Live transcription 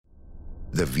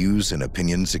The views and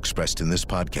opinions expressed in this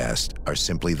podcast are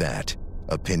simply that,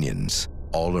 opinions.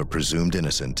 All are presumed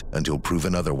innocent until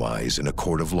proven otherwise in a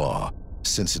court of law.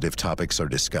 Sensitive topics are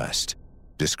discussed.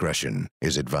 Discretion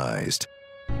is advised.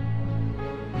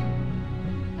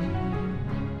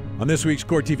 On this week's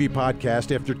Court TV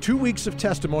podcast, after 2 weeks of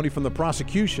testimony from the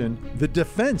prosecution, the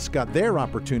defense got their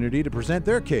opportunity to present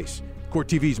their case. Court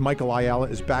TV's Michael Ayala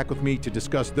is back with me to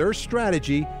discuss their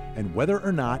strategy and whether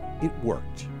or not it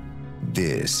worked.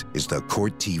 This is the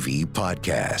Court TV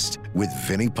podcast with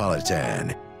Vinny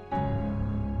Politan.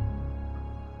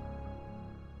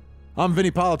 I'm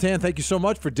Vinny Politan. Thank you so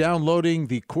much for downloading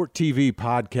the Court TV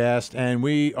podcast. And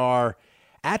we are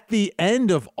at the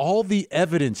end of all the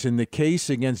evidence in the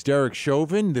case against Derek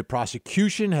Chauvin. The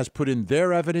prosecution has put in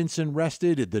their evidence and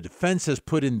rested. The defense has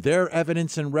put in their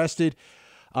evidence and rested.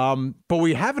 But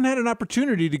we haven't had an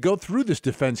opportunity to go through this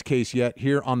defense case yet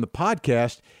here on the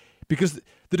podcast because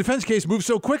the defense case moved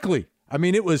so quickly. I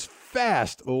mean, it was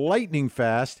fast, lightning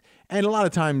fast, and a lot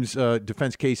of times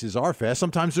defense cases are fast.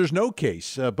 Sometimes there's no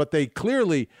case, but they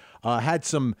clearly had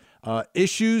some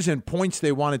issues and points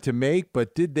they wanted to make,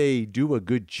 but did they do a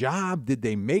good job? Did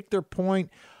they make their point?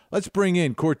 Let's bring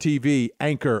in Court TV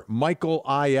anchor Michael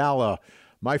Ayala,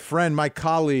 my friend, my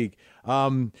colleague.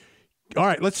 All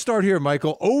right, let's start here,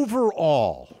 Michael.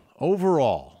 Overall,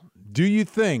 do you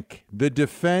think the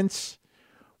defense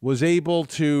was able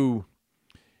to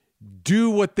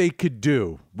do what they could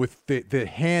do with the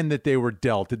hand that they were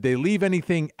dealt? Did they leave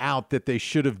anything out that they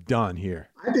should have done here?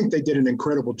 I think they did an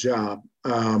incredible job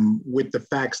with the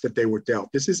facts that they were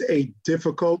dealt. This is a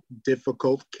difficult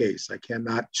case. I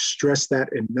cannot stress that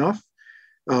enough.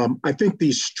 I think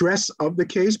the stress of the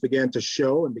case began to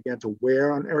show and began to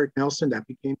wear on Eric Nelson. That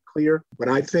became clear. But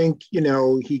I think,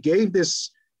 he gave this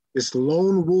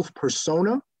lone wolf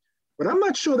persona. But I'm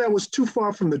not sure that was too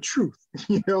far from the truth.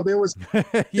 There was,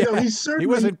 he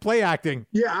wasn't play acting.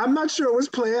 Yeah, I'm not sure it was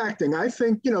play acting. I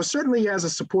think, certainly he has a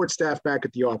support staff back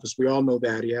at the office. We all know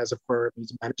that. He has a firm. He's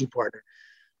a managing partner.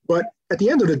 But at the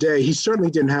end of the day, he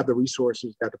certainly didn't have the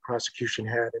resources that the prosecution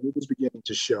had, and it was beginning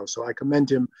to show. So I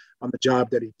commend him on the job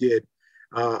that he did.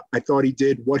 I thought he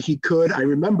did what he could. I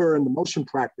remember in the motion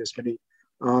practice when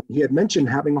he had mentioned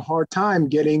having a hard time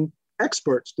getting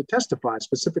experts to testify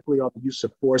specifically on the use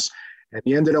of force. And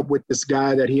he ended up with this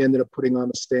guy that he ended up putting on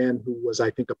the stand who was,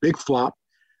 I think, a big flop.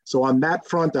 So on that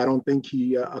front, I don't think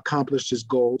he accomplished his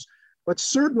goals. But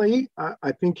certainly,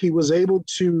 I think he was able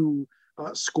to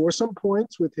score some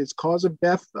points with his cause of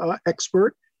death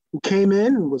expert who came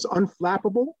in and was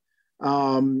unflappable,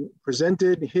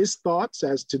 presented his thoughts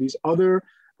as to these other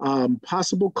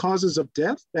possible causes of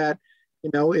death that,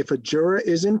 if a juror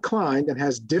is inclined and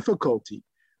has difficulty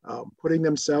putting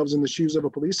themselves in the shoes of a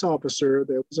police officer,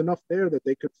 there was enough there that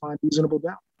they could find reasonable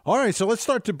doubt. All right, so let's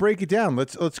start to break it down.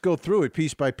 Let's go through it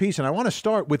piece by piece. And I want to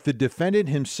start with the defendant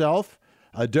himself,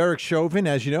 Derek Chauvin.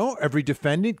 As you know, every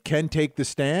defendant can take the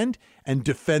stand and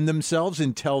defend themselves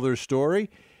and tell their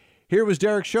story. Here was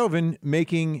Derek Chauvin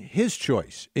making his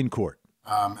choice in court.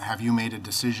 Have you made a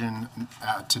decision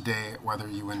today whether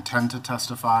you intend to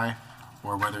testify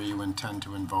or whether you intend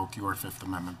to invoke your Fifth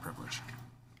Amendment privilege?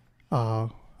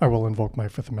 I will invoke my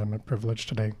Fifth Amendment privilege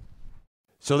today.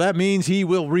 So that means he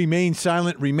will remain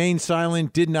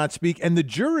silent, did not speak. And the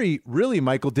jury really,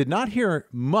 Michael, did not hear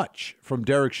much from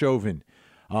Derek Chauvin.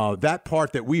 That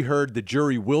part that we heard, the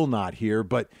jury will not hear,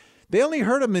 but they only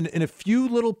heard him in a few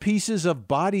little pieces of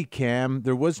body cam.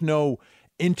 There was no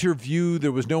interview.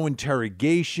 There was no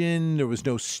interrogation. There was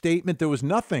no statement. There was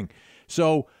nothing.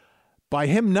 So by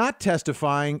him not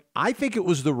testifying, I think it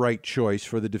was the right choice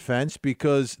for the defense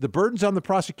because the burden's on the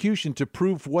prosecution to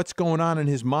prove what's going on in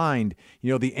his mind.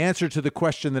 The answer to the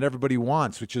question that everybody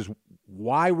wants, which is,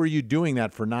 why were you doing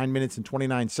that for 9 minutes and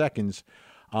 29 seconds?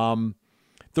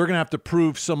 They're going to have to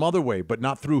prove some other way, but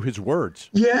not through his words.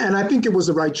 Yeah, and I think it was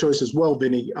the right choice as well,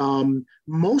 Vinny.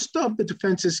 Most of the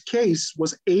defense's case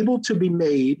was able to be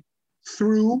made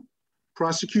through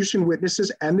prosecution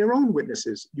witnesses and their own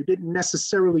witnesses. You didn't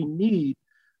necessarily need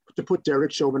to put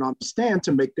Derek Chauvin on the stand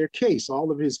to make their case.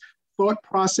 All of his thought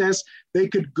process, they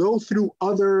could go through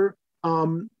other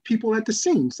people at the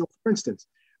scene. So for instance,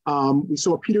 we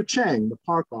saw Peter Chang, the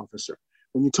park officer.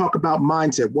 When you talk about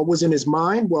mindset, what was in his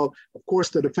mind? Well, of course,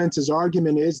 the defense's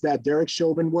argument is that Derek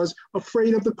Chauvin was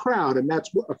afraid of the crowd, and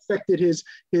that's what affected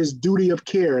his duty of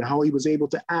care and how he was able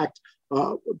to act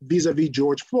vis-a-vis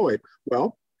George Floyd.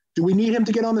 Well, do we need him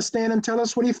to get on the stand and tell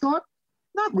us what he thought?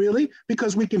 Not really,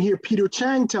 because we can hear Peter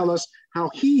Chang tell us how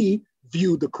he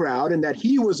viewed the crowd and that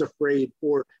he was afraid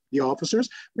for the officers.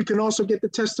 We can also get the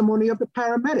testimony of the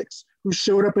paramedics who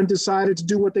showed up and decided to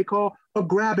do what they call a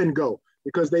grab and go.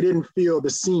 because they didn't feel the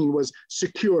scene was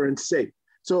secure and safe.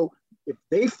 So if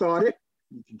they thought it,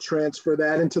 you can transfer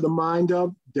that into the mind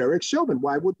of Derek Chauvin.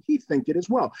 Why would he think it as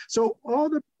well? So all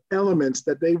the elements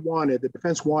that they wanted, the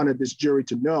defense wanted this jury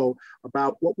to know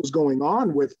about what was going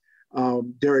on with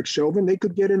Derek Chauvin, they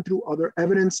could get in through other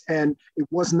evidence, and it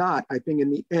was not, I think,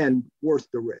 in the end, worth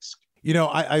the risk. You know,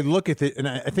 I look at it, and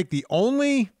I think the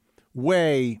only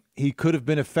way he could have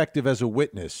been effective as a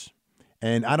witness,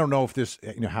 and I don't know if this,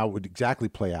 you know, how it would exactly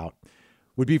play out,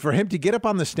 would be for him to get up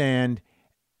on the stand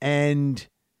and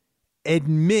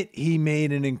admit he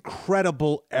made an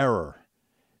incredible error,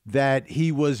 that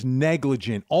he was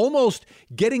negligent, almost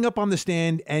getting up on the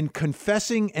stand and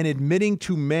confessing and admitting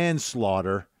to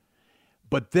manslaughter,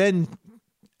 but then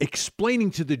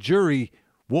explaining to the jury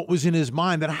what was in his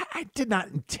mind, that I did not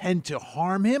intend to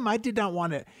harm him. I did not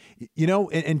want to, you know,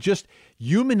 and just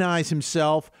humanize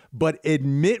himself, but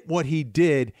admit what he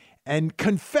did and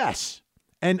confess,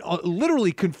 and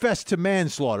literally confess to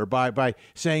manslaughter by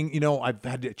saying, you know, I've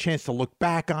had a chance to look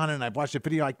back on it, and I've watched the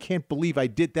video. I can't believe I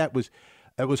did that.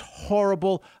 That was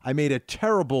horrible. I made a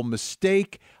terrible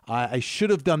mistake. I should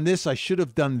have done this. I should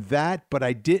have done that, but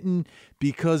I didn't,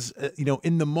 because, you know,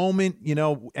 in the moment, you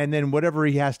know, and then whatever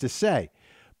he has to say.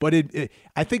 But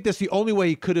I think that's the only way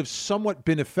he could have somewhat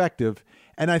been effective.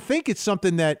 And I think it's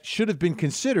something that should have been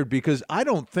considered, because I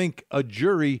don't think a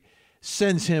jury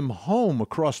sends him home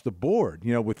across the board,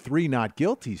 you know, with 3 not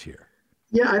guilties here.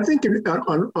 Yeah, I think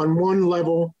on one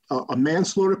level, a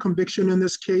manslaughter conviction in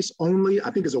this case only, I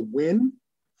think, is a win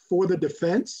for the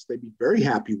defense. They'd be very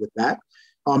happy with that.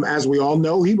 As we all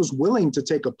know, he was willing to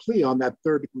take a plea on that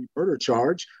third-degree murder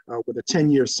charge with a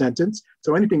 10-year sentence.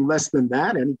 So anything less than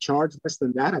that, any charge less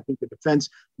than that, I think the defense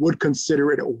would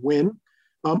consider it a win.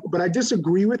 But I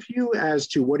disagree with you as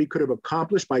to what he could have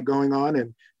accomplished by going on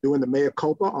and doing the mea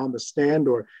culpa on the stand,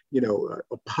 or, you know,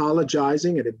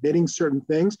 apologizing and admitting certain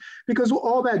things, because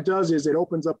all that does is it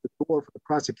opens up the door for the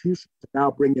prosecution to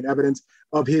now bring in evidence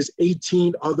of his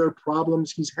 18 other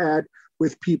problems he's had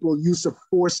with people, use of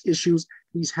force issues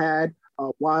he's had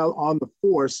while on the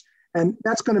force. And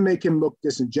that's going to make him look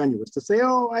disingenuous to say,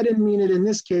 oh, I didn't mean it in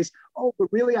this case. Oh, but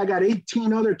really, I got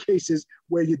 18 other cases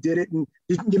where you did it. And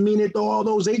didn't you mean it all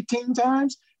those 18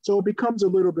 times? So it becomes a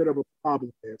little bit of a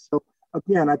problem there. So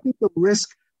again, I think the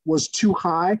risk was too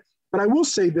high. But I will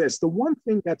say this, the one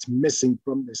thing that's missing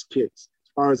from this case,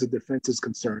 as far as the defense is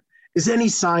concerned, is any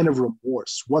sign of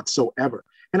remorse whatsoever.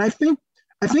 And I think,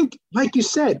 like you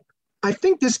said, I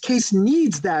think this case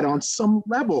needs that on some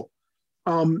level.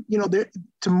 You know,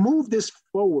 to move this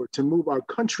forward, to move our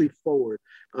country forward,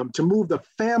 to move the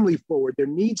family forward, there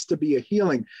needs to be a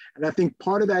healing. And I think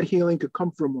part of that healing could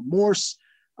come from remorse,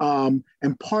 and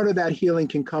part of that healing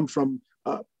can come from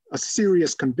a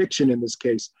serious conviction in this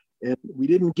case. And we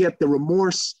didn't get the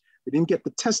remorse, we didn't get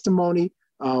the testimony,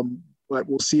 but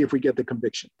we'll see if we get the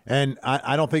conviction. And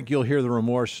I don't think you'll hear the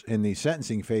remorse in the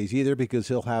sentencing phase either, because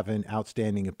he'll have an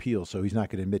outstanding appeal, so he's not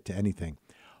going to admit to anything.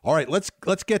 All right, let's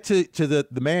get to the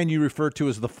man you referred to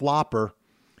as the flopper,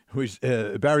 who is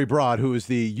Barry Broad, who is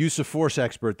the use of force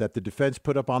expert that the defense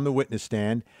put up on the witness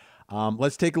stand.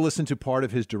 Let's take a listen to part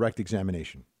of his direct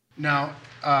examination. Now,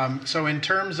 so in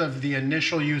terms of the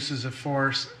initial uses of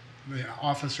force, the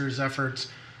officer's efforts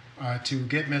to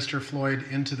get Mr. Floyd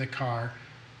into the car,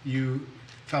 you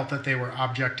felt that they were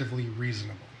objectively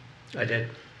reasonable. I did.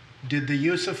 Did the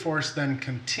use of force then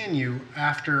continue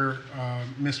after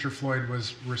Mr. Floyd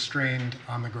was restrained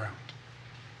on the ground?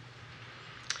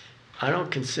 I don't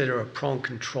consider a prone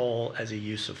control as a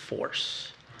use of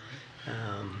force.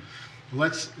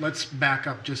 Let's back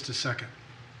up just a second.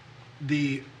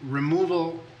 The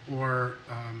removal or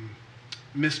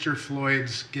Mr.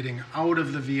 Floyd's getting out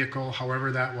of the vehicle,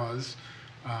 however that was,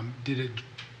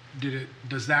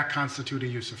 does that constitute a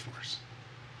use of force?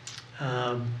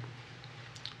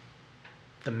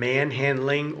 The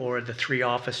manhandling or the 3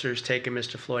 officers taking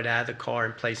Mr. Floyd out of the car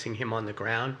and placing him on the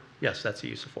ground, yes, that's a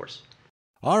use of force.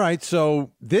 All right,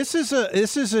 so this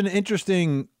is an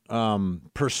interesting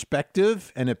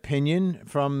perspective and opinion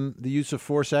from the use of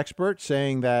force expert,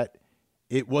 saying that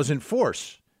it wasn't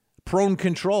force, prone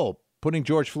control, putting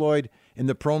George Floyd in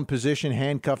the prone position,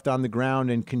 handcuffed on the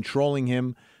ground, and controlling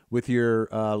him with your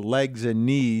legs and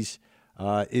knees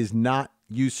is not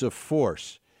use of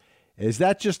force. Is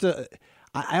that just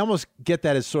I almost get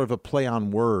that as sort of a play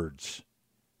on words,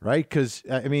 right? Because,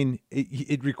 I mean,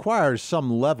 it requires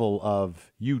some level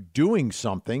of you doing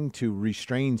something to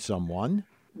restrain someone.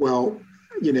 Well,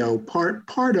 you know, part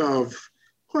of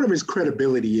his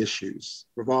credibility issues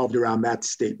revolved around that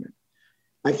statement.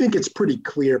 I think it's pretty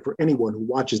clear for anyone who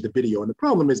watches the video, and the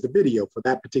problem is the video for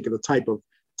that particular type of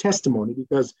testimony,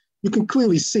 because you can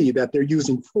clearly see that they're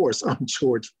using force on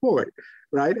George Floyd,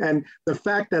 right? And the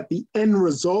fact that the end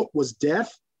result was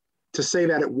death, to say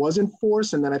that it wasn't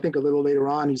force, and then I think a little later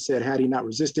on he said had he not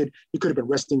resisted, he could have been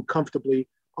resting comfortably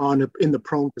in the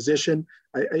prone position.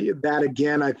 That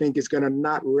again, I think is going to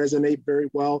not resonate very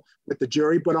well with the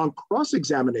jury. But on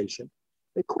cross-examination,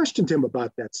 they questioned him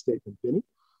about that statement, Vinny,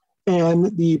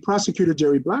 and the prosecutor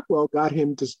Jerry Blackwell got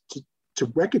him to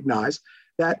recognize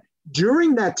that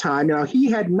during that time, now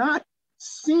he had not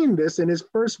seen this in his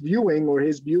first viewing or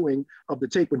his viewing of the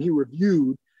tape when he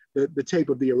reviewed the tape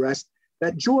of the arrest,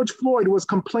 that George Floyd was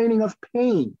complaining of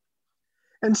pain.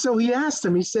 And so he asked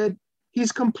him, he said,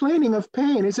 he's complaining of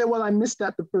pain. He said, well, I missed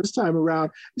that the first time around.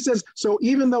 He says, so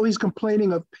even though he's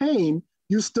complaining of pain,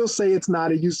 you still say it's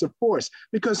not a use of force,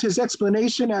 because his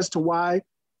explanation as to why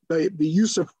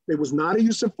it was not a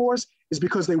use of force is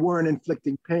because they weren't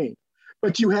inflicting pain.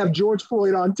 But you have George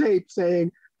Floyd on tape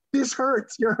saying, this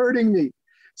hurts, you're hurting me.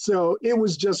 So it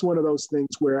was just one of those things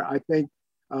where I think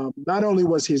not only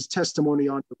was his testimony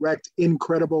on direct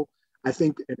incredible, I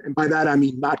think, and by that I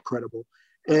mean not credible,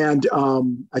 and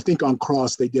I think on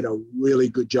cross they did a really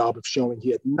good job of showing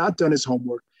he had not done his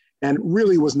homework and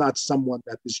really was not someone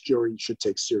that this jury should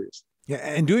take seriously. Yeah,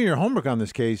 and doing your homework on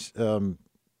this case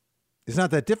is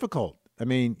not that difficult. I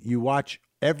mean, you watch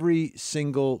every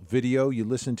single video, you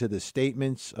listen to the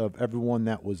statements of everyone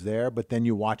that was there, but then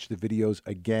you watch the videos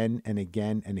again and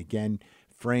again and again,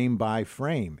 frame by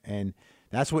frame, and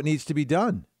that's what needs to be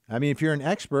done. I mean, if you're an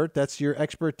expert, that's your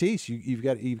expertise. You've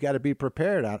got to be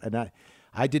prepared. And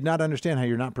I did not understand how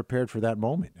you're not prepared for that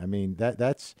moment. I mean,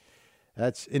 that's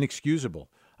inexcusable.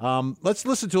 Let's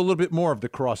listen to a little bit more of the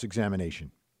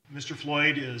cross-examination. Mr.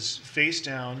 Floyd is face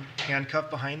down, handcuffed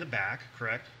behind the back,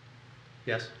 correct?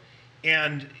 Yes.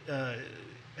 And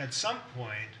at some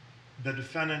point, the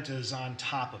defendant is on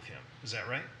top of him. Is that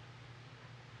right?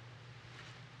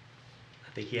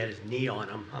 I think he had his knee on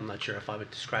him. I'm not sure if I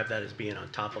would describe that as being on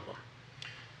top of him.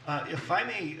 If I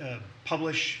may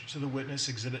publish to the witness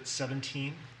Exhibit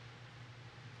 17.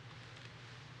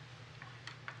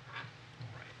 All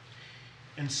right.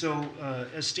 And so,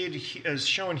 as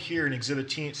shown here in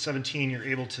Exhibit 17, you're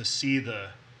able to see the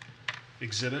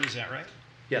exhibit. Is that right?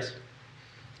 Yes.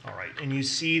 All right. And you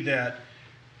see that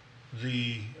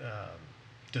the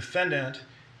defendant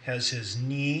has his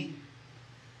knee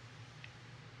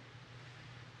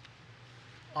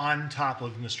on top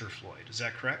of Mr. Floyd. Is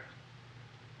that correct?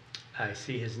 I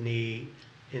see his knee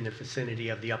in the vicinity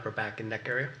of the upper back and neck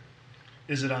area.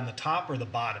 Is it on the top or the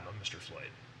bottom of Mr. Floyd?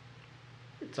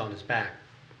 It's on his back.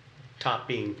 Top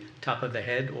being top of the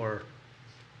head, or?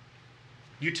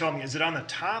 You tell me, is it on the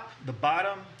top, the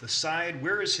bottom, the side?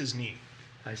 Where is his knee?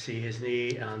 I see his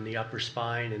knee on the upper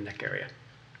spine and neck area.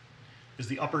 Is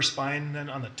the upper spine then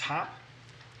on the top?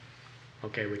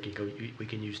 Okay, we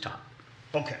can use top.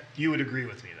 Okay, you would agree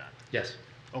with me then? Yes.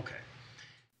 Okay.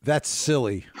 That's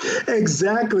silly.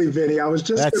 Exactly, Vinny. I was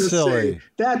just going to say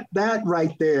that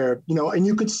right there, and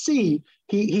you could see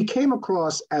he came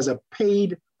across as a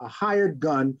hired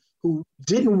gun who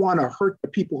didn't want to hurt the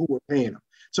people who were paying him.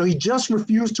 So he just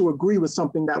refused to agree with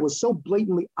something that was so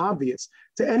blatantly obvious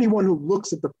to anyone who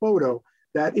looks at the photo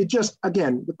that it just,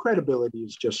 again, the credibility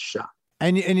is just shot.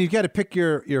 And you've got to pick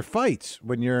your fights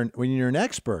when you're an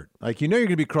expert. Like, you're going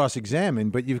to be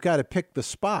cross-examined, but you've got to pick the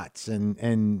spots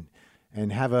and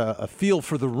have a feel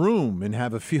for the room and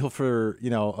have a feel for,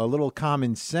 a little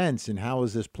common sense and how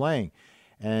is this playing.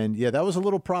 And yeah, that was a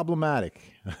little problematic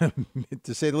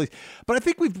to say the least. But I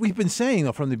think we've been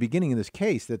saying from the beginning of this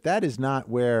case that is not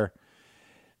where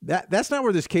that's not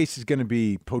where this case is going to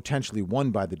be potentially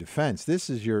won by the defense. This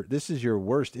is your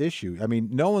worst issue. I mean,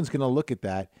 no one's going to look at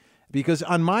that. Because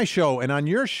on my show and on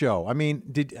your show, I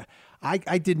mean,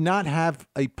 I did not have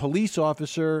a police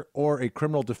officer or a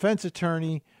criminal defense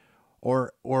attorney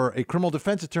or a criminal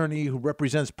defense attorney who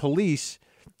represents police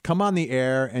come on the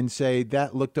air and say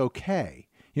that looked okay.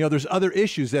 There's other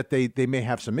issues that they may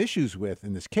have some issues with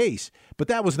in this case, but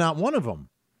that was not one of them.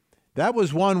 That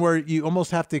was one where you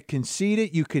almost have to concede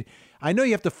it. I know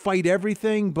you have to fight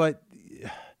everything, but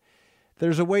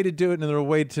there's a way to do it and there's a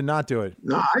way to not do it.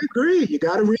 No, I agree. You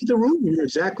got to read the room. You're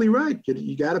exactly right.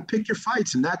 You got to pick your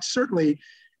fights, and that's certainly.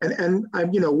 And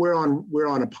we're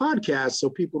on a podcast, so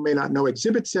people may not know.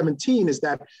 Exhibit 17 is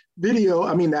that video.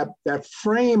 I mean, that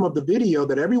frame of the video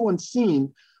that everyone's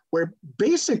seen, where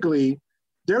basically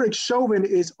Derek Chauvin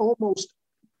is almost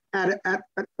at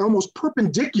almost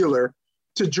perpendicular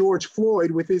to George Floyd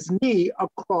with his knee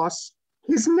across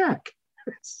his neck.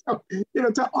 So,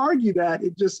 to argue that,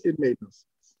 it made no sense.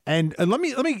 And let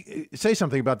me say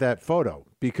something about that photo,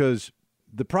 because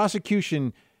the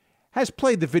prosecution has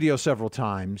played the video several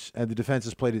times, and the defense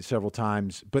has played it several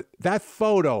times, but that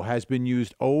photo has been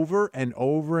used over and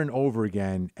over and over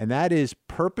again, and that is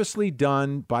purposely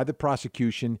done by the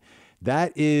prosecution.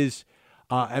 That is,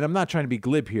 and I'm not trying to be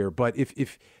glib here, but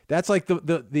if that's like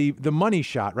the money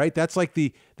shot, right? That's like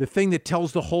the thing that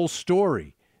tells the whole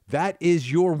story. That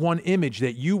is your one image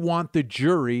that you want the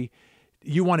jury,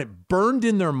 you want it burned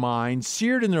in their mind,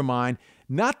 seared in their mind.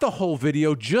 Not the whole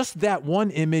video, just that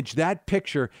one image, that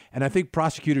picture, and I think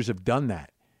prosecutors have done that.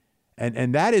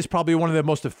 And that is probably one of the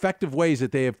most effective ways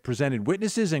that they have presented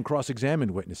witnesses and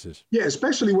cross-examined witnesses. Yeah,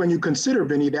 especially when you consider,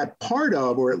 Vinny, that part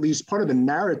of, or at least part of the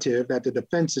narrative that the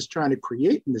defense is trying to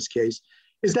create in this case,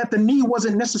 is that the knee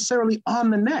wasn't necessarily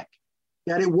on the neck,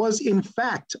 that it was in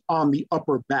fact on the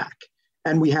upper back.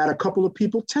 And we had a couple of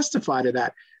people testify to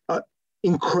that.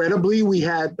 Incredibly, we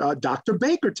had Dr.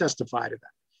 Baker testify to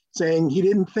that, saying he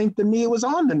didn't think the knee was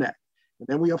on the neck. And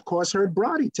then we, of course, heard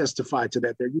Brody testify to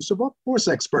that, their use of force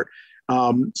expert.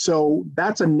 So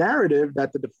that's a narrative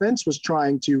that the defense was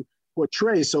trying to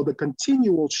portray. So the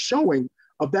continual showing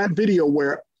of that video,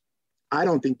 where I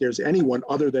don't think there's anyone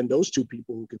other than those two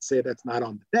people who can say that's not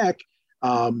on the neck,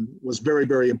 was very,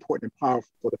 very important and powerful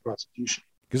for the prosecution.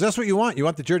 Because that's what you want. You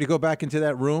want the jury to go back into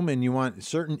that room, and you want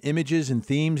certain images and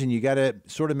themes, and you got to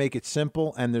sort of make it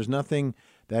simple. And there's nothing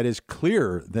that is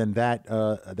clearer than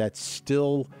that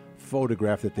still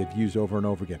photograph that they've used over and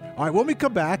over again. All right, when we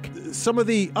come back, some of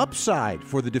the upside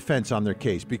for the defense on their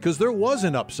case, because there was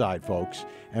an upside, folks,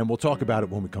 and we'll talk about it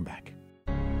when we come back.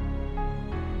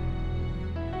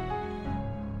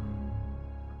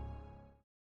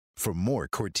 For more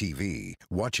Court TV,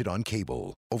 watch it on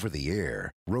cable, over the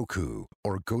air, Roku,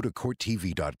 or go to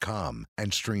CourtTV.com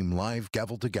and stream live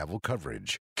gavel-to-gavel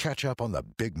coverage. Catch up on the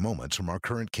big moments from our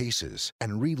current cases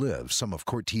and relive some of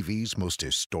Court TV's most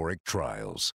historic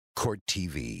trials. Court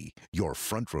TV, your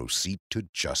front row seat to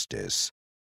justice.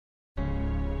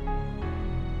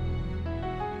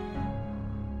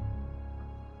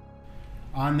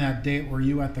 On that date, were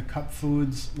you at the Cup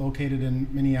Foods located in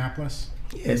Minneapolis?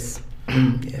 Yes.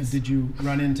 Yes. Did you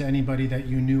run into anybody that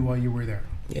you knew while you were there?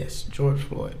 Yes, George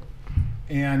Floyd.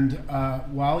 And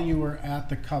while you were at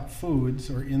the Cup Foods,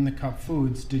 or in the Cup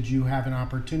Foods, did you have an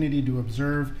opportunity to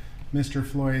observe Mr.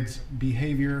 Floyd's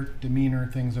behavior, demeanor,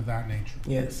 things of that nature?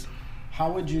 Yes. How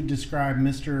would you describe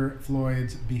Mr.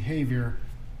 Floyd's behavior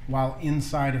while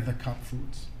inside of the Cup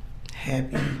Foods?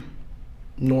 Happy,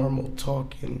 normal,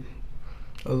 talking,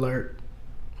 alert.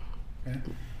 Okay.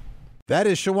 That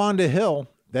is Shawanda Hill.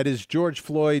 That is George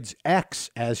Floyd's ex,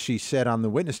 as she said on the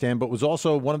witness stand, but was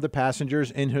also one of the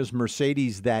passengers in his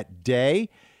Mercedes that day.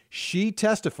 She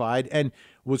testified and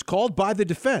was called by the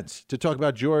defense to talk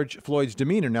about George Floyd's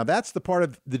demeanor. Now, that's the part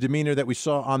of the demeanor that we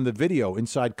saw on the video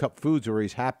inside Cup Foods, where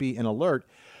he's happy and alert.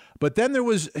 But then there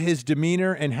was his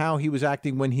demeanor and how he was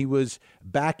acting when he was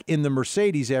back in the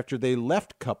Mercedes after they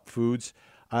left Cup Foods.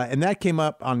 And that came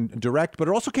up on direct, but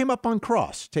it also came up on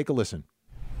cross. Take a listen.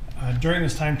 During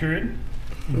this time period,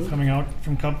 coming out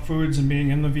from Cup Foods and being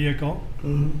in the vehicle,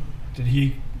 did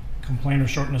he complain of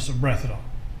shortness of breath at all?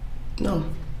 No.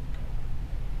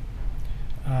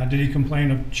 Did he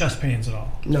complain of chest pains at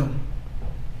all? No.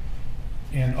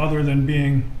 And other than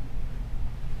being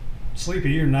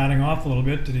sleepy or nodding off a little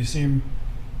bit, did he seem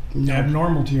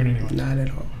abnormal to you in any way? Not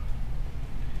at all.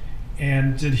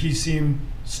 And did he seem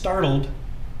startled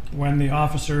when the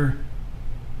officer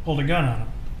pulled a gun on him?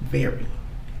 Very.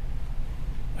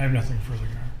 I have nothing further, Your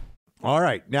Honor. All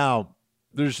right. Now,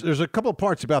 there's a couple of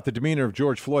parts about the demeanor of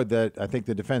George Floyd that I think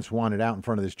the defense wanted out in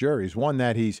front of this jury. Is one,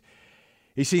 that he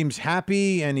seems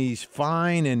happy and he's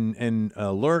fine and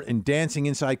alert and dancing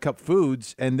inside Cup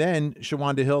Foods. And then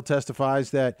Shawanda Hill testifies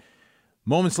that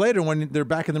moments later, when they're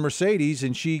back in the Mercedes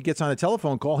and she gets on a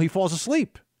telephone call, he falls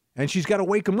asleep and she's got to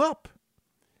wake him up.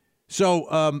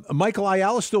 So Michael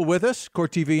Ayala still with us,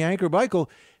 Court TV anchor.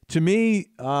 Michael, to me,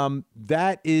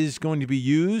 that is going to be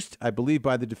used, I believe,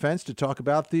 by the defense to talk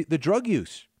about the drug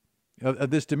use of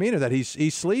this demeanor, that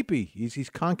he's sleepy, he's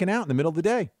conking out in the middle of the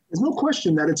day. There's no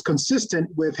question that it's consistent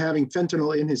with having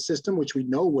fentanyl in his system, which we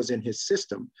know was in his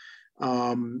system.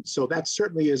 So that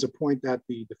certainly is a point that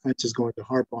the defense is going to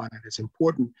harp on, and it's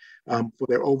important for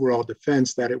their overall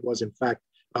defense that it was, in fact,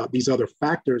 these other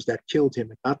factors that killed him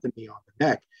and not the knee on the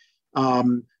neck.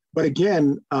 But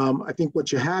again, I think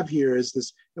what you have here is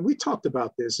this, and we talked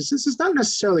about this, this is not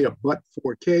necessarily a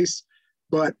but-for case,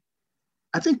 but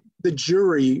I think the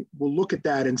jury will look at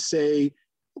that and say,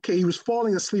 okay, he was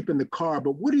falling asleep in the car,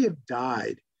 but would he have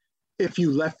died if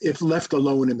left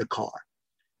alone in the car?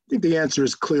 I think the answer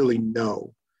is clearly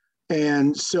no.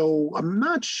 And so I'm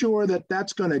not sure that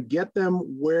that's going to get them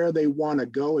where they want to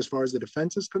go as far as the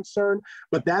defense is concerned,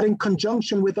 but that in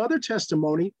conjunction with other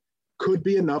testimony could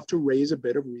be enough to raise a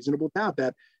bit of reasonable doubt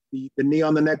that the knee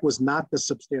on the neck was not the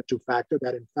substantial factor,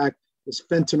 that in fact this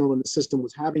fentanyl in the system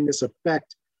was having this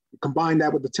effect. Combine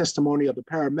that with the testimony of the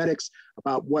paramedics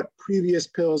about what previous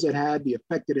pills it had, the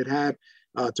effect that it had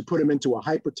to put him into a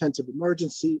hypertensive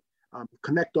emergency,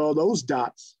 connect all those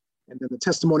dots. And then the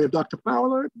testimony of Dr.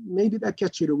 Fowler, maybe that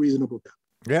gets you to reasonable doubt.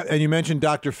 Yeah, and you mentioned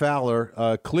Dr.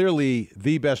 Fowler, clearly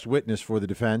the best witness for the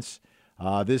defense.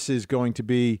 This is going to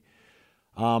be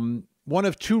one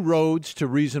of two roads to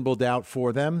reasonable doubt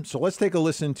for them. So let's take a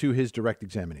listen to his direct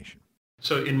examination.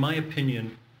 So in my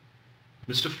opinion,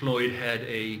 Mr. Floyd had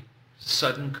a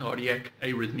sudden cardiac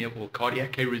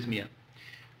arrhythmia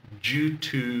due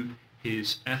to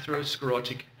his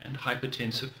atherosclerotic and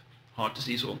hypertensive heart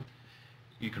disease, or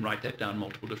you can write that down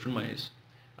multiple different ways.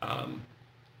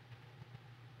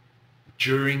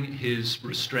 During his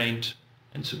restraint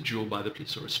and subdual by the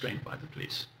police, or restraint by the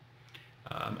police.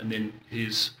 And then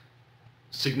his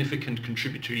significant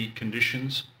contributory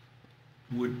conditions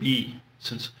would be,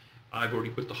 since I've already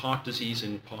put the heart disease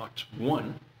in part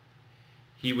 1,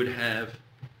 he would have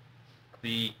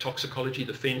the toxicology,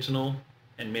 the fentanyl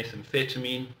and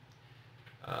methamphetamine.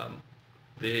 There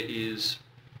is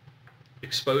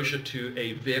exposure to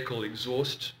a vehicle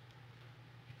exhaust,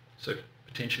 so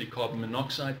potentially carbon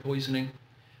monoxide poisoning,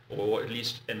 or at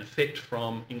least an effect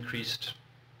from increased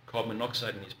carbon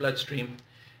monoxide in his bloodstream,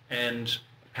 and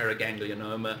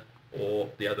paraganglionoma, or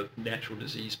the other natural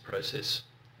disease process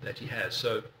that he has.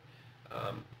 So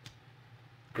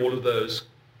all of those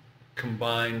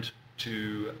combined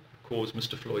to cause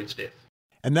Mr. Floyd's death.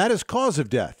 And that is cause of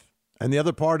death. And the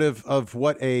other part of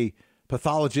what a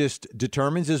pathologist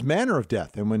determines is manner of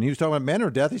death. And when he was talking about manner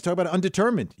of death, he's talking about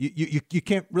undetermined. You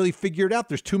can't really figure it out.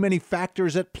 There's too many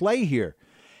factors at play here.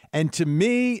 And to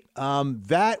me,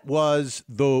 that was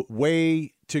the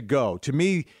way to go. To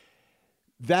me,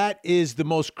 that is the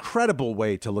most credible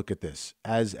way to look at this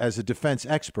as a defense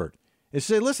expert, is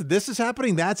say, listen, this is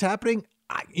happening, that's happening.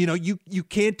 You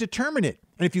can't determine it.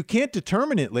 And if you can't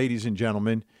determine it, ladies and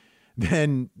gentlemen,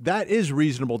 then that is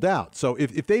reasonable doubt. So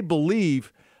if they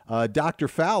believe Dr.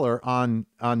 Fowler on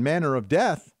manner of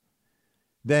death,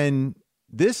 then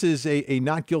this is a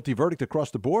not guilty verdict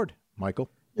across the board, Michael.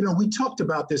 We talked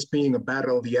about this being a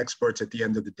battle of the experts at the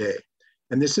end of the day.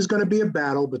 And this is going to be a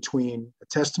battle between the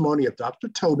testimony of Dr.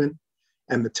 Tobin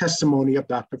and the testimony of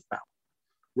Dr. Fowler,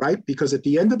 right? Because at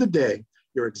the end of the day,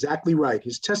 you're exactly right.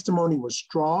 His testimony was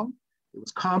strong. It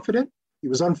was confident. He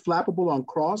was unflappable on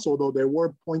cross, although there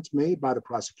were points made by the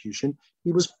prosecution.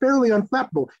 He was fairly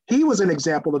unflappable. He was an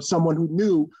example of someone who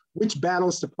knew which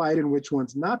battles to fight and which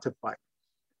ones not to fight.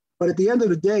 But at the end of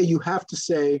the day, you have to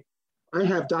say, I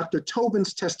have Dr.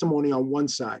 Tobin's testimony on one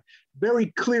side, very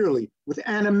clearly with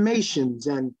animations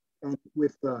and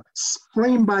with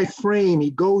frame by frame,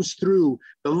 he goes through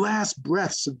the last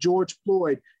breaths of George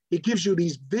Floyd. He gives you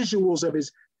these visuals of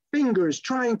his fingers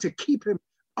trying to keep him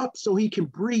up so he can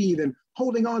breathe and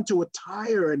holding on to a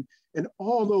tire and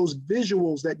all those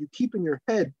visuals that you keep in your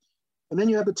head. And then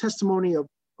you have the testimony of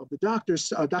the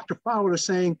doctors, Dr. Fowler,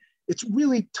 saying it's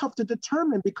really tough to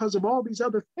determine because of all these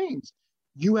other things.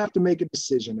 You have to make a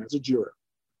decision as a juror.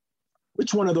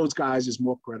 Which one of those guys is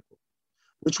more credible?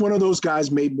 Which one of those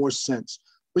guys made more sense?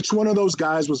 Which one of those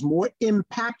guys was more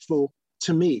impactful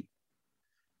to me?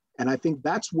 And I think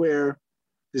that's where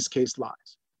this case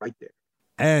lies, right there.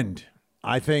 And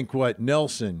I think what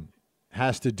Nelson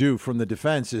has to do from the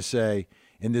defense is say,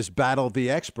 in this battle of the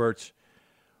experts,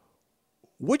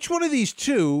 which one of these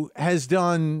two has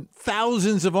done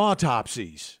thousands of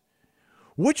autopsies?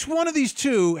 Which one of these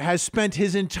two has spent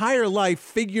his entire life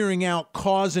figuring out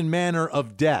cause and manner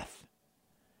of death?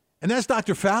 And that's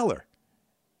Dr. Fowler.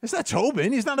 It's not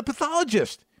Tobin. He's not a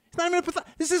pathologist. He's not even a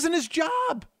pathologist. This isn't his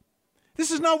job. This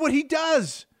is not what he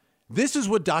does. This is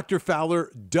what Dr.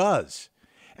 Fowler does.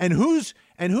 And who's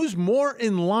more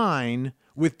in line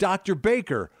with Dr.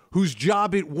 Baker, whose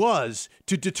job it was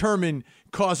to determine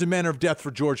cause and manner of death for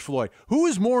George Floyd? Who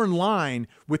is more in line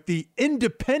with the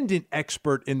independent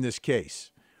expert in this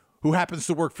case, who happens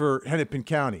to work for Hennepin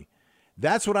County?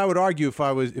 That's what I would argue if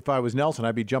I was Nelson.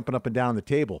 I'd be jumping up and down on the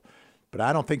table. But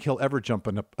I don't think he'll ever jump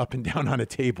up and down on a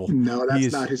table. No,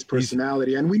 that's not his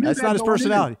personality. And we knew that's not his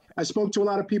personality. I spoke to a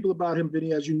lot of people about him,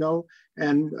 Vinny, as you know,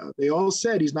 and they all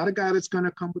said he's not a guy that's going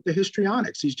to come with the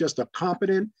histrionics. He's just a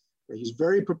competent, he's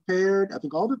very prepared. I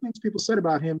think all the things people said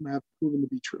about him have proven to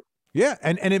be true. Yeah,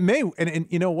 and it may, and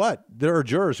you know what? There are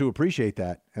jurors who appreciate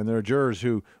that, and there are jurors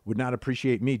who would not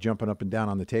appreciate me jumping up and down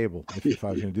on the table if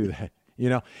I was going to do that. you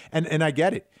know, and I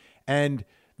get it. And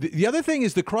the other thing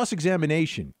is the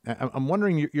cross-examination. I'm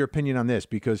wondering your opinion on this,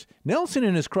 because Nelson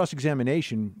in his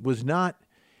cross-examination was not,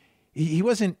 he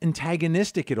wasn't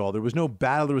antagonistic at all. There was no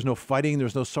battle. There was no fighting. There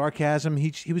was no sarcasm.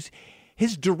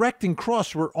 His direct and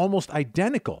cross were almost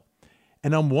identical.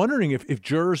 And I'm wondering if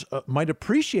jurors might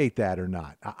appreciate that or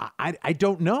not. I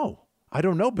don't know. I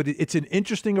don't know, but it's an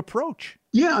interesting approach.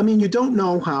 Yeah, I mean, you don't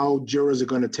know how jurors are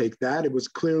going to take that. It was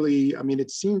clearly, I mean,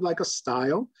 it seemed like a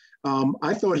style.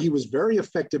 I thought he was very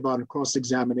effective on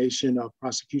cross-examination of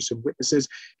prosecution witnesses.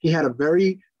 He had a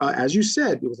very, as you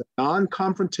said, it was a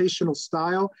non-confrontational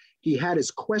style. He had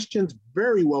his questions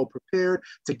very well prepared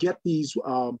to get these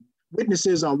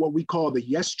witnesses on what we call the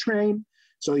yes train.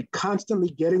 So he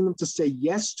constantly getting them to say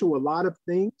yes to a lot of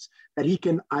things that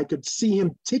I could see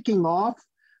him ticking off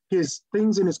his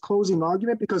things in his closing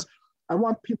argument, because I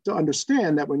want people to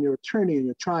understand that when you're an attorney and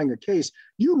you're trying a case,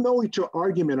 you know what your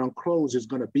argument on close is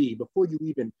going to be before you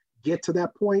even get to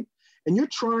that point. And you're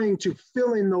trying to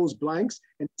fill in those blanks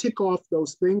and tick off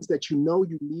those things that you know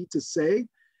you need to say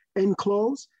in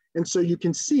close. And so you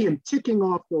can see him ticking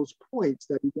off those points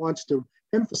that he wants to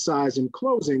emphasize in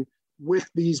closing with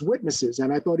these witnesses.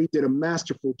 And I thought he did a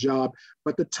masterful job,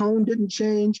 but the tone didn't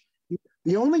change.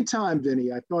 The only time,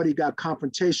 Vinny, I thought he got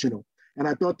confrontational, and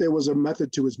I thought there was a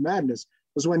method to his madness,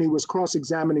 was when he was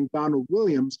cross-examining Donald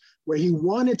Williams, where he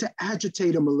wanted to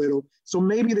agitate him a little, so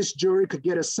maybe this jury could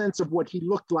get a sense of what he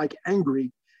looked like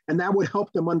angry, and that would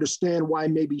help them understand why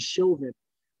maybe Chauvin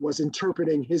was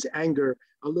interpreting his anger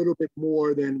a little bit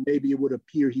more than maybe it would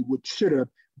appear he should have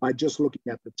by just looking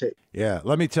at the tape. Yeah,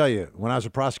 let me tell you, when I was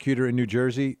a prosecutor in New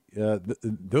Jersey,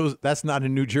 that's not a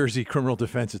New Jersey criminal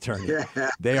defense attorney. Yeah.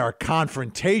 They are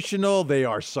confrontational. They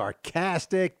are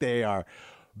sarcastic. They are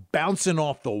bouncing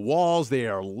off the walls. They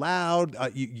are loud.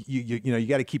 You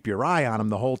got to keep your eye on them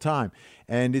the whole time.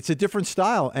 And it's a different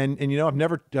style. And you know, I've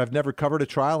never covered a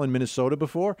trial in Minnesota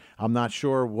before. I'm not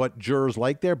sure what jurors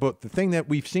like there. But the thing that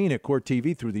we've seen at Court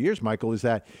TV through the years, Michael, is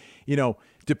that, you know,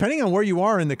 depending on where you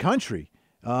are in the country,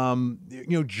 you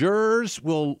know, jurors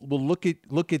will look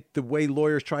at the way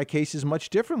lawyers try cases much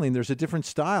differently, and there's a different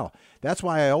style. That's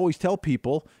why I always tell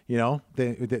people, you know,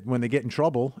 that when they get in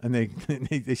trouble and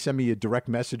they send me a direct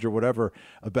message or whatever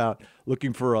about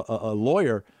looking for a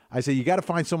lawyer, I say you got to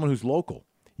find someone who's local.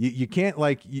 You can't,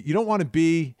 like, you don't want to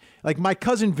be like my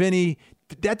cousin Vinny.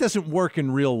 That doesn't work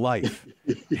in real life.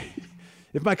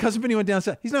 If my cousin Vinny went down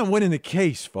south, he's not winning the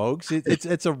case, folks.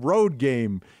 It's a road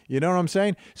game. You know what I'm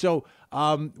saying? So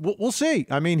we'll see.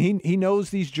 I mean, he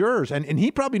knows these jurors, and he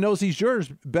probably knows these jurors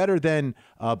better than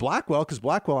Blackwell, because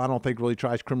Blackwell, I don't think, really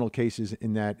tries criminal cases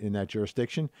in that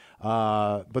jurisdiction.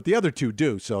 But the other two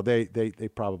do, so they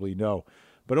probably know.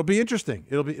 But it'll be interesting.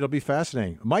 It'll be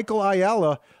fascinating. Michael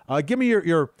Ayala, give me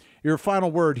your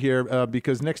final word here,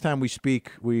 because next time we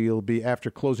speak, we'll be after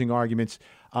closing arguments.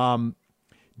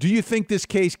 Do you think this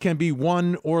case can be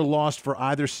won or lost for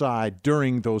either side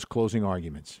during those closing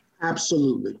arguments?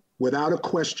 Absolutely. Without a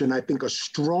question, I think a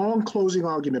strong closing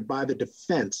argument by the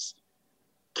defense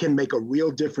can make a real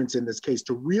difference in this case,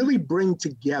 to really bring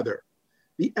together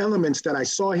the elements that I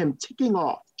saw him ticking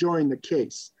off during the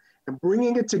case and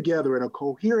bringing it together in a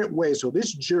coherent way so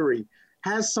this jury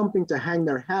has something to hang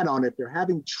their hat on if they're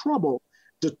having trouble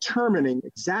determining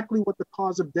exactly what the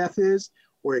cause of death is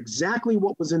or exactly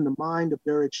what was in the mind of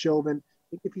Derek Chauvin. I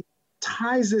think if he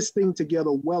ties this thing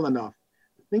together well enough,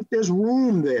 I think there's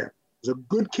room there. There's a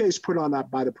good case put on that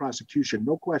by the prosecution,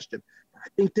 no question. I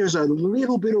think there's a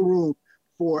little bit of room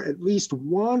for at least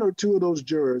one or two of those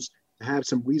jurors to have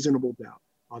some reasonable doubt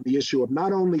on the issue of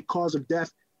not only cause of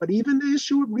death, but even the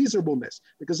issue of reasonableness.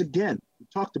 Because again, we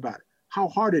talked about it, how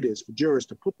hard it is for jurors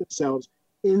to put themselves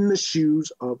in the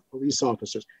shoes of police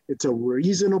officers. It's a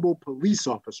reasonable police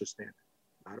officer standard,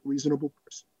 not a reasonable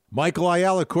person. Michael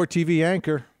Ayala, Court TV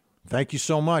anchor, thank you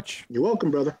so much. You're welcome,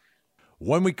 brother.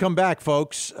 When we come back,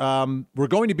 folks, we're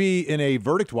going to be in a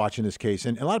verdict watch in this case.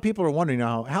 And a lot of people are wondering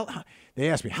now, how they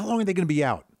ask me, how long are they going to be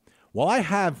out? Well, I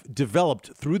have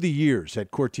developed through the years at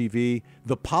Court TV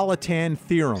the Politan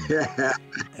theorem.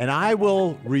 And I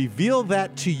will reveal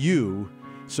that to you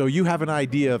so you have an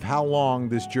idea of how long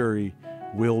this jury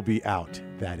will be out.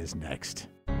 That is next.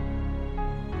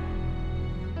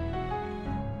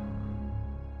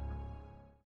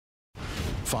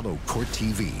 Follow Court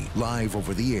TV live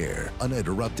over the air,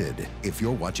 uninterrupted. If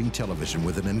you're watching television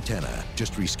with an antenna,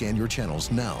 just rescan your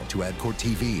channels now to add Court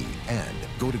TV. And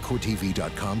go to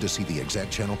CourtTV.com to see the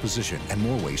exact channel position and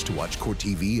more ways to watch Court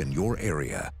TV in your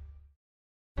area.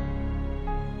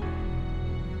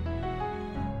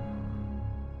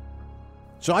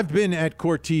 So I've been at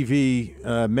Court TV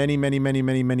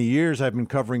many years. I've been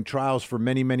covering trials for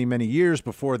many years.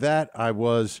 Before that, I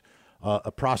was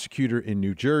a prosecutor in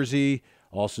New Jersey,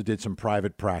 also did some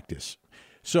private practice.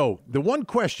 So the one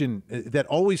question that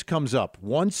always comes up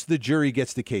once the jury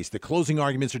gets the case, the closing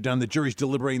arguments are done, the jury's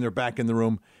deliberating, they're back in the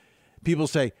room. People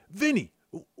say, Vinny,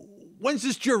 when's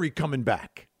this jury coming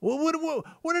back? When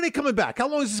are they coming back? How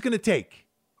long is this going to take?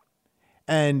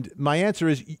 And my answer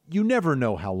is, you never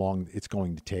know how long it's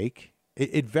going to take.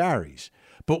 It varies.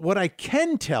 But what I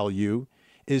can tell you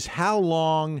is how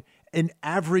long an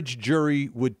average jury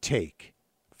would take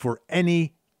for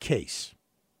any case.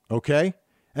 Okay?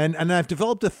 And I've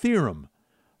developed a theorem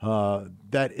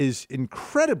that is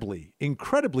incredibly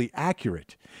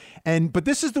accurate. But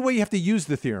this is the way you have to use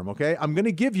the theorem, okay? I'm going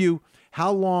to give you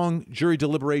how long jury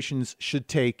deliberations should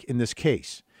take in this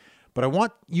case. But I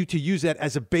want you to use that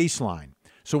as a baseline.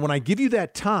 So when I give you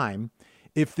that time,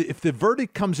 if the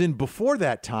verdict comes in before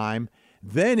that time,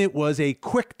 then it was a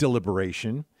quick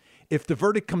deliberation. If the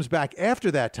verdict comes back after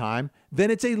that time,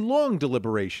 then it's a long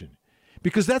deliberation.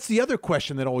 Because that's the other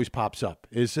question that always pops up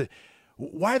is,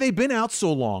 why have they been out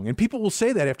so long? And people will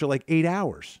say that after like 8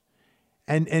 hours.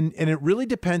 And it really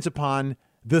depends upon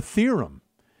the theorem,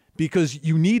 because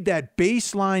you need that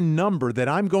baseline number that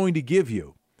I'm going to give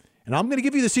you. And I'm going to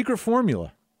give you the secret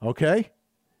formula, okay?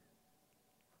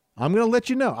 I'm going to let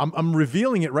you know. I'm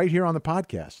revealing it right here on the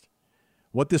podcast,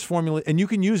 what this formula, and you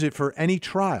can use it for any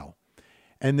trial.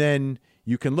 And then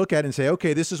you can look at it and say,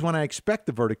 okay, this is when I expect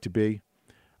the verdict to be.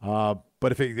 But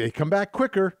if they come back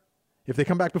quicker, if they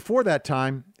come back before that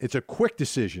time, it's a quick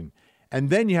decision. And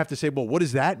then you have to say, well, what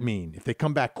does that mean? If they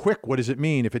come back quick, what does it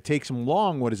mean? If it takes them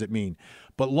long, what does it mean?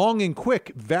 But long and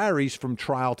quick varies from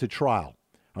trial to trial.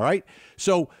 All right?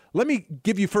 So let me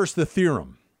give you first the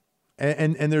theorem.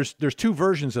 And there's two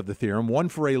versions of the theorem, one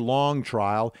for a long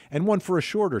trial and one for a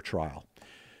shorter trial.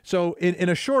 So in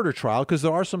a shorter trial, because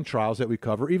there are some trials that we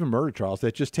cover, even murder trials,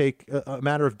 that just take a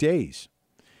matter of days.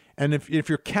 And if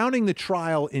you're counting the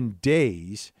trial in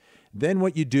days, then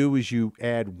what you do is you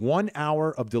add 1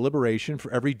 hour of deliberation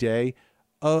for every day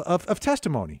of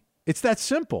testimony. It's that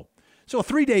simple. So a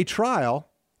 3-day trial,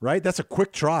 right? That's a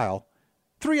quick trial.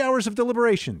 3 hours of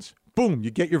deliberations. Boom, you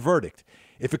get your verdict.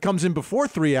 If it comes in before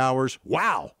 3 hours,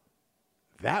 wow,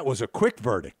 that was a quick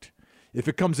verdict. If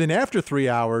it comes in after 3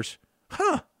 hours,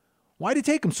 why did it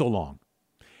take them so long?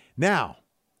 Now,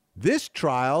 this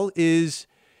trial is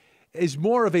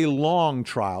more of a long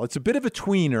trial. It's a bit of a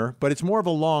tweener, but it's more of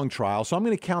a long trial. So I'm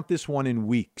going to count this one in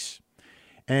weeks.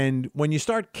 And when you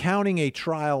start counting a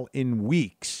trial in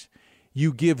weeks,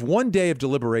 you give 1 day of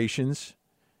deliberations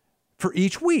for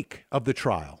each week of the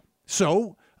trial.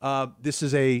 So this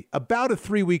is about a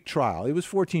 3-week trial. It was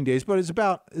 14 days, but it's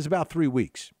about 3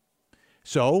 weeks.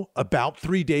 So about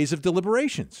 3 days of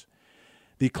deliberations.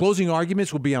 The closing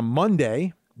arguments will be on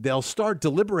Monday. They'll start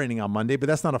deliberating on Monday, but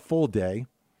that's not a full day.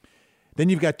 Then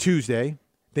you've got Tuesday.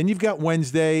 Then you've got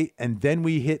Wednesday, and then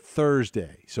we hit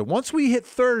Thursday. So once we hit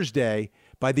Thursday,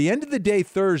 by the end of the day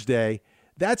Thursday,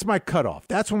 that's my cutoff.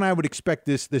 That's when I would expect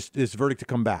this verdict to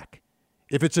come back.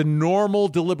 If it's a normal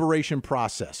deliberation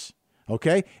process.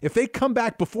 Okay? If they come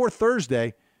back before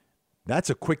Thursday, that's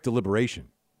a quick deliberation.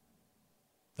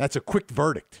 That's a quick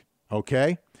verdict.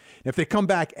 Okay? If they come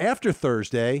back after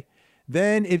Thursday,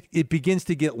 then it begins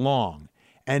to get long.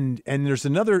 And there's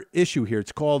another issue here.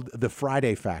 It's called the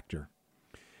Friday factor.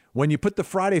 When you put the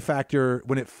Friday factor,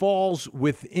 when it falls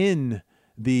within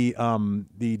the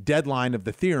deadline of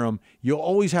the theorem, you'll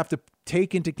always have to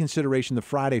take into consideration the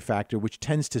Friday factor, which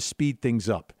tends to speed things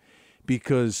up.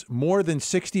 Because more than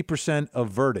 60% of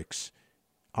verdicts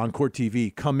on Court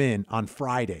TV come in on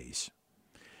Fridays.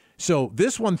 So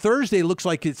this one, Thursday, looks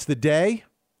like it's the day,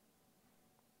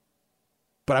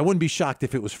 but I wouldn't be shocked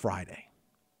if it was Friday.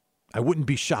 I wouldn't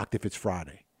be shocked if it's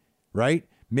Friday, right?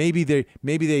 Maybe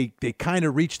they kind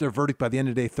of reach their verdict by the end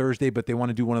of the day Thursday, but they want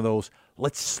to do one of those,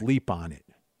 let's sleep on it,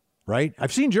 right?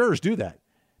 I've seen jurors do that.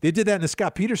 They did that in the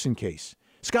Scott Peterson case.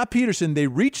 Scott Peterson, they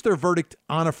reached their verdict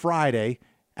on a Friday,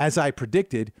 as I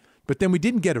predicted, but then we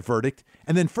didn't get a verdict.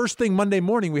 And then first thing Monday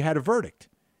morning, we had a verdict.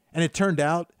 And it turned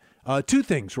out two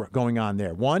things were going on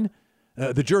there. One,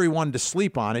 the jury wanted to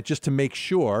sleep on it just to make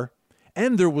sure.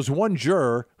 And there was one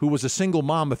juror who was a single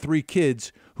mom of 3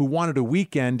 kids who wanted a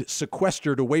weekend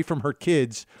sequestered away from her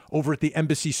kids over at the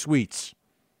Embassy Suites.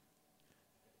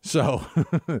 So,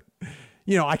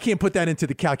 I can't put that into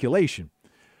the calculation.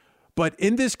 But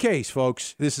in this case,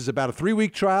 folks, this is about a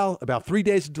 3-week trial, about 3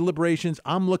 days of deliberations.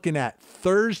 I'm looking at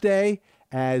Thursday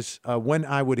as when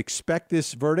I would expect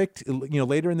this verdict,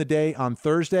 later in the day on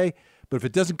Thursday. But if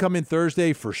it doesn't come in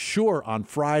Thursday, for sure on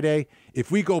Friday.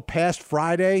 If we go past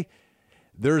Friday,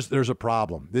 there's a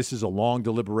problem. This is a long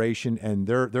deliberation, and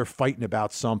they're fighting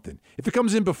about something. If it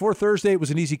comes in before Thursday, it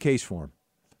was an easy case for them.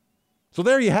 So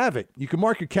there you have it. You can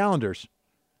mark your calendars.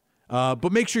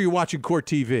 But make sure you're watching Court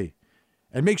TV.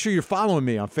 And make sure you're following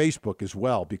me on Facebook as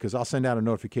well, because I'll send out a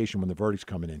notification when the verdict's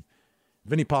coming in.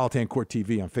 Vinny Politan, Court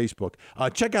TV on Facebook.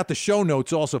 Check out the show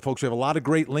notes also, folks. We have a lot of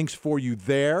great links for you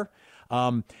there.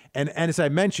 And as I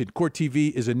mentioned, Court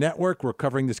TV is a network. We're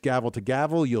covering this gavel to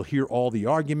gavel. You'll hear all the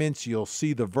arguments. You'll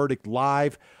see the verdict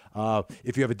live.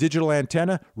 If you have a digital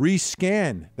antenna,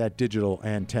 rescan that digital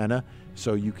antenna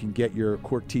so you can get your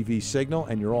Court TV signal,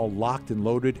 and you're all locked and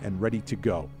loaded and ready to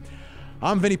go.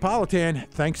 I'm Vinny Politan.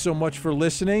 Thanks so much for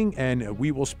listening, and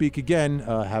we will speak again.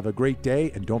 Have a great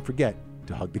day, and don't forget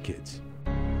to hug the kids.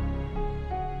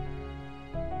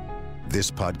 This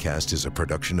podcast is a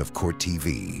production of Court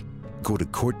TV. Go to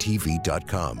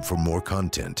CourtTV.com for more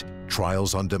content,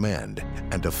 trials on demand,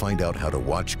 and to find out how to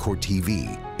watch Court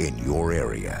TV in your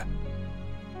area.